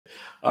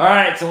All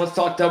right, so let's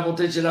talk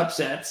double-digit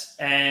upsets.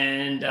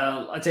 And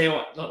I'll tell you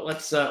what,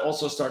 let's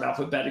also start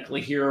alphabetically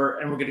here.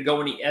 And we're going to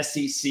go in the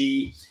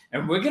SEC.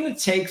 And we're going to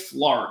take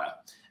Florida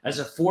as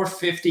a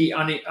 450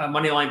 on the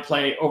money line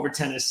play over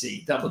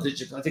Tennessee,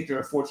 double-digit. I think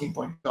they're a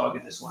 14-point dog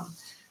in this one.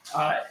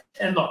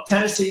 And look,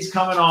 Tennessee's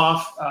coming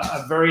off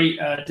a very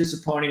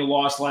disappointing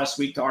loss last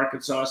week to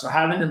Arkansas. So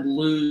having them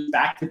lose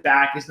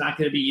back-to-back is not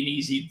going to be an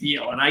easy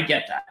deal. And I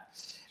get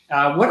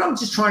that. What I'm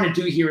just trying to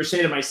do here is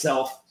say to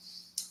myself,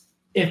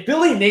 if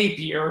Billy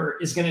Napier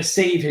is going to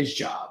save his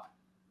job,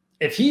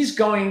 if he's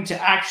going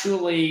to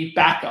actually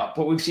back up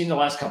what we've seen the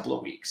last couple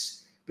of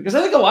weeks, because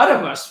I think a lot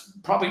of us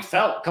probably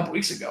felt a couple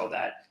weeks ago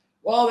that,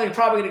 well, they're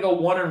probably going to go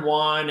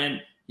 1-1,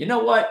 and you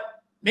know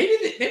what? Maybe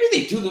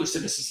they do lose to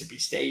Mississippi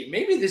State.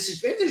 Maybe they're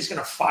just going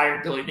to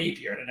fire Billy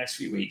Napier in the next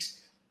few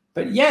weeks.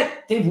 But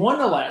yet they've won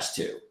the last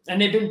two,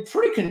 and they've been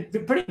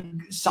pretty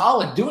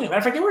solid doing it. Matter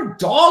of fact, they were a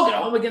dog at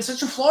home against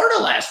Central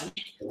Florida last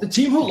week, the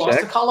team who lost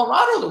to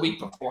Colorado the week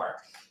before.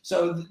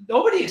 So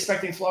nobody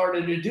expecting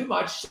Florida to do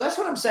much. So that's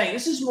what I'm saying.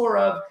 This is more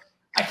of,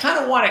 I kind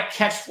of want to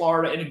catch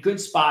Florida in a good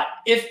spot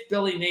if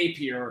Billy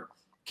Napier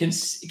can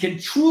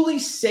truly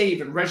save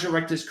and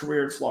resurrect his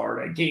career in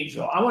Florida at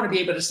Gainesville. I want to be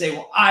able to say,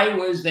 well, I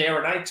was there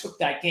and I took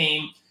that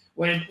game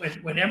when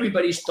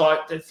everybody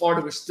thought that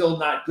Florida was still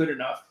not good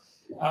enough.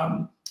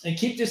 And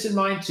keep this in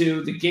mind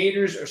too, the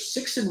Gators are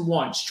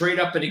 6-1 straight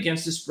up and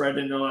against the spread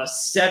in the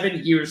last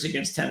 7 years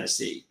against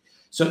Tennessee.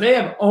 So they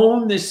have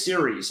owned this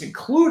series,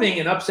 including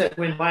an upset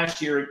win last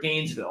year at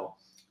Gainesville.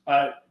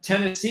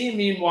 Tennessee,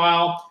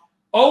 meanwhile,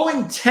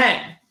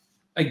 0-10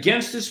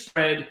 against the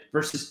spread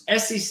versus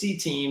SEC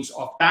teams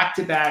off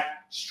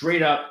back-to-back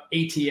straight-up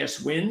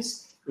ATS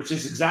wins, which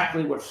is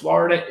exactly what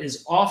Florida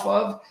is off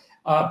of.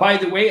 By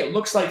the way, it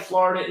looks like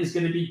Florida is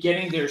going to be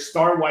getting their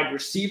star wide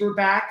receiver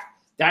back.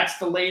 That's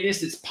the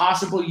latest. It's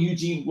possible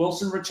Eugene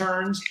Wilson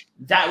returns.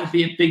 That would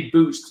be a big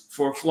boost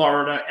for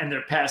Florida and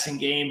their passing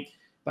game.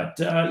 But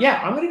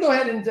yeah, I'm going to go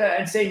ahead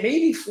and say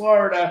maybe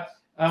Florida.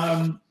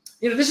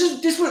 Let's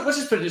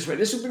just put it this way: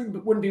 this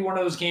wouldn't be one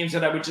of those games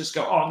that I would just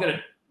go, oh, I'm going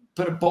to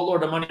put a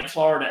boatload of money on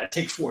Florida and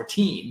take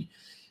 14,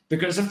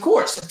 because of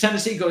course, if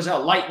Tennessee goes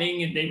out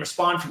lightning and they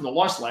respond from the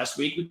loss last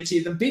week, we could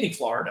see them beating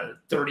Florida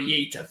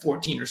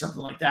 38-14 or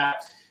something like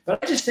that.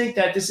 But I just think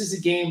that this is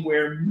a game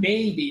where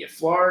maybe if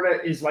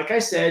Florida is, like I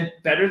said,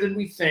 better than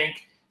we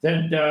think,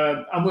 then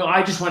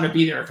I just want to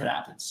be there if it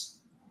happens.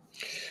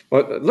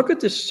 Well, look at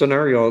this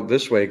scenario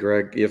this way,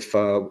 Greg. If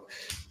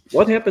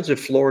what happens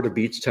if Florida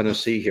beats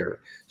Tennessee here?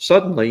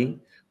 Suddenly,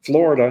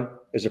 Florida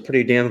is a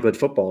pretty damn good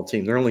football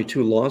team. Their only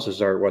two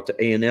losses are the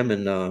A&M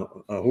and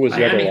who was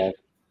the other one?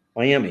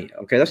 Miami.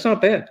 Okay, that's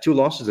not bad. Two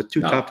losses to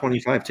two top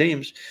 25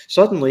 teams.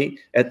 Suddenly,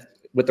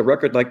 with the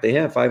record like they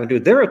have,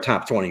 5-2, they're a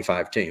top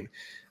 25 team.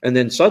 And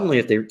then suddenly,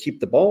 if they keep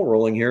the ball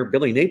rolling here,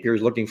 Billy Napier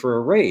is looking for a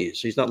raise.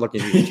 He's not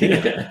looking to be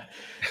champion.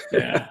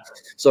 Yeah.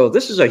 So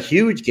this is a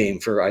huge game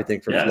for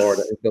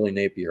Florida and Billy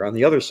Napier. On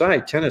the other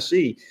side,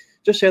 Tennessee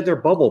just had their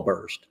bubble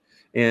burst.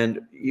 And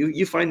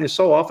you find this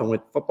so often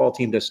with football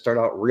teams that start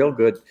out real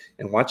good,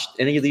 and watch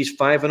any of these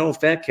 5-0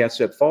 fat cats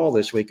that fall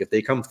this week. If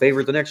they come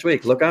favored the next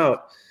week, look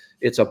out.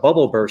 It's a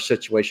bubble burst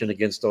situation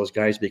against those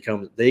guys.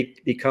 They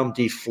become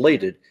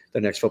deflated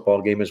the next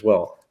football game as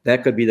well.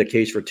 That could be the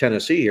case for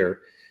Tennessee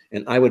here.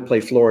 And I would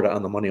play Florida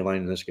on the money line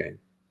in this game.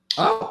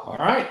 Oh, all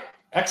right.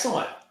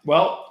 Excellent.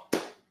 Well,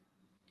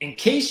 in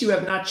case you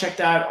have not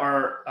checked out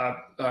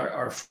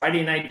our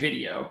Friday night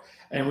video,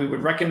 and we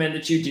would recommend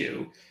that you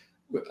do,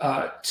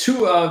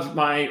 two of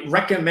my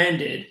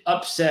recommended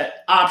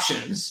upset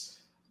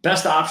options,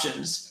 best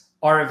options,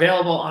 are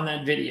available on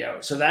that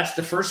video. So that's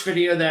the first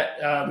video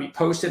that we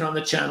posted on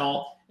the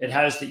channel. It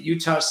has the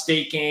Utah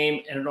State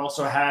game, and it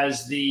also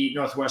has the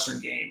Northwestern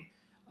game.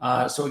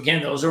 So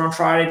again, those are on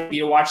Friday. If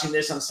you're watching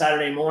this on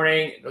Saturday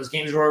morning, those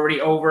games are already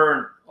over.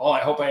 And I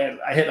hope I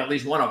hit at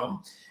least one of them.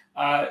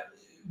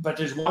 But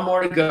there's one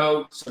more to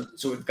go.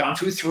 So we've gone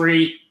through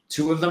three.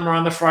 Two of them are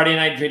on the Friday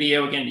night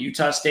video. Again,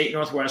 Utah State,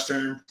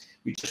 Northwestern.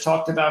 We just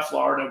talked about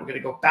Florida. We're going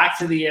to go back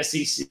to the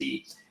SEC.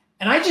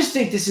 And I just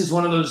think this is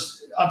one of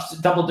those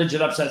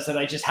double-digit upsets that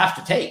I just have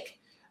to take.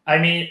 I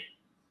mean,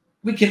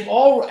 we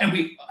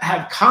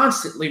have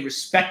constantly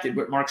respected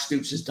what Mark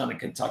Stoops has done in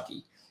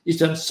Kentucky. He's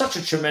done such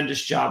a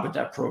tremendous job with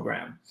that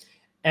program.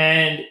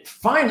 And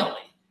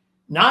finally,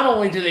 not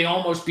only do they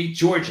almost beat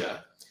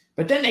Georgia,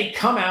 but then they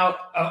come out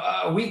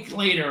a week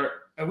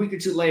or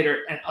two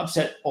later, and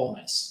upset Ole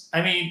Miss.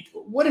 I mean,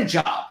 what a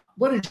job.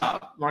 What a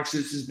job Mark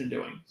Stoops has been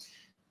doing.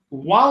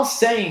 While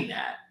saying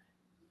that,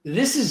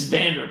 this is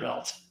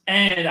Vanderbilt.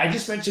 And I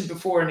just mentioned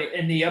before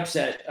in the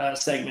upset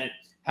segment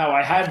how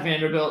I had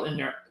Vanderbilt in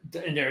their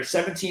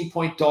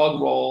 17-point dog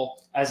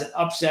roll as an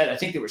upset. I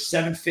think they were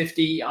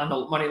 750 on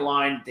the money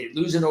line. They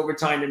lose in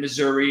overtime to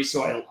Missouri,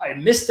 so I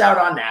missed out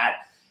on that.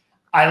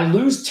 I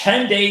lose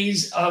 10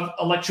 days of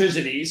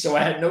electricity, so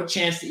I had no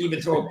chance to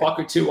even throw a buck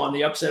or two on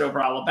the upset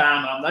over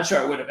Alabama. I'm not sure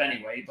I would have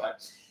anyway,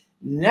 but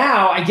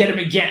now I get him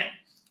again.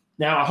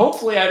 Now,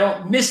 hopefully I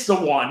don't miss the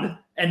one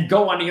and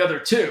go on the other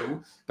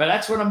two, but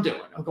that's what I'm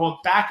doing. I'm going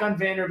back on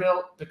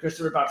Vanderbilt because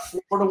they're about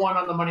 4-1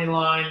 on the money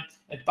line.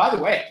 And by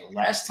the way, the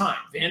last time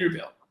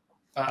Vanderbilt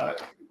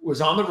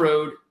was on the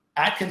road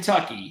at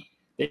Kentucky,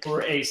 they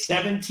were a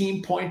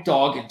 17-point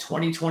dog in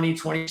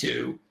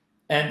 2020-22,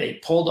 and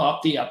they pulled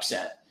off the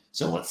upset.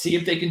 So let's see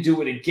if they can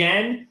do it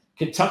again.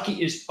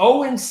 Kentucky is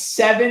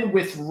 0-7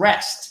 with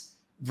rest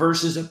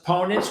versus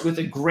opponents with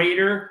a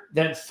greater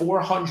than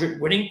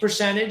 400 winning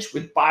percentage,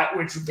 which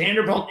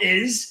Vanderbilt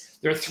is.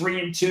 They're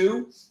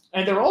 3-2.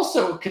 And they're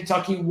also,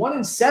 Kentucky,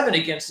 1-7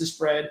 against the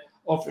spread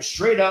off a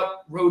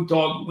straight-up road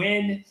dog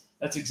win.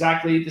 That's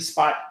exactly the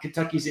spot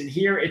Kentucky's in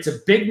here. It's a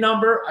big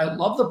number. I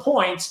love the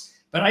points,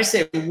 but I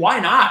say, why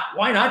not?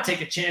 Why not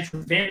take a chance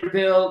with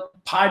Vanderbilt,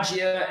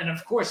 Paggia, and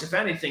of course, if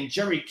anything,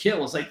 Jerry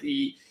Kill is like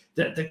the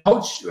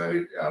coach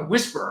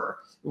whisperer.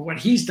 What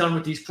he's done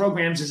with these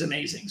programs is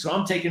amazing. So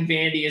I'm taking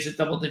Vandy as a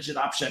double-digit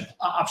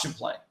option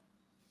play.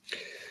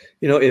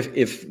 You know,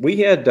 if we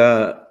had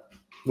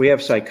we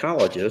have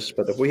psychologists,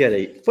 but if we had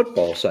a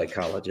football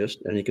psychologist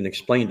and he can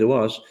explain to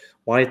us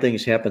why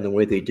things happen the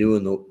way they do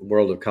in the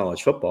world of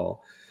college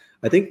football,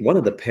 I think one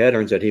of the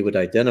patterns that he would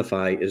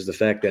identify is the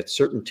fact that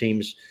certain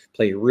teams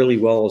play really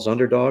well as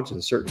underdogs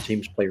and certain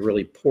teams play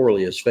really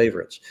poorly as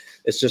favorites.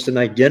 It's just an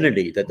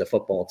identity that the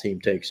football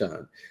team takes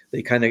on.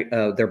 They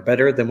they're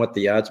better than what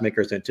the odds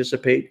makers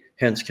anticipate.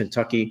 Hence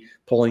Kentucky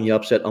pulling the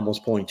upset,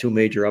 almost pulling two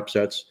major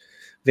upsets.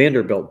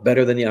 Vanderbilt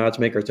better than the odds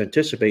makers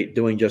anticipate,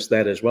 doing just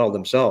that as well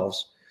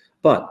themselves.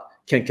 But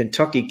can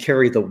Kentucky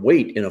carry the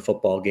weight in a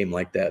football game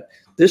like that?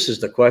 This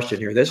is the question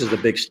here. This is the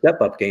big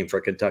step-up game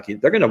for Kentucky.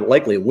 They're going to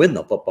likely win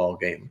the football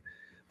game,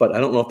 but I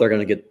don't know if they're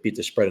going to beat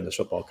the spread in this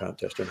football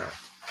contest or not.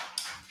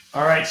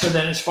 All right, so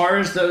then as far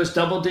as those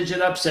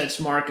double-digit upsets,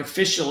 Mark,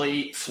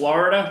 officially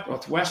Florida,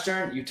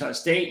 Northwestern, Utah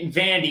State, and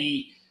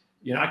Vandy.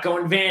 You're not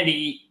going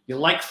Vandy. You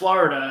like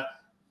Florida.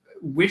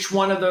 Which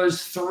one of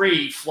those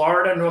three,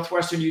 Florida,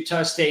 Northwestern,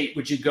 Utah State,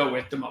 would you go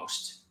with the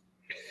most?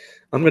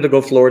 I'm going to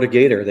go Florida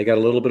Gator. They got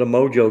a little bit of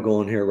mojo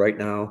going here right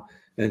now.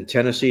 And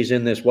Tennessee's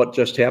in this, what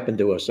just happened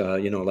to us?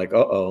 Like,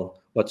 uh-oh,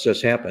 what's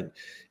just happened?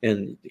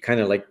 And kind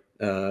of like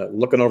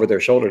looking over their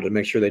shoulder to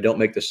make sure they don't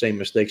make the same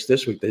mistakes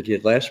this week they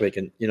did last week.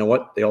 And you know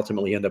what? They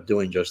ultimately end up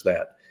doing just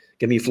that.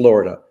 Give me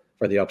Florida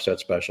for the upset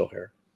special here.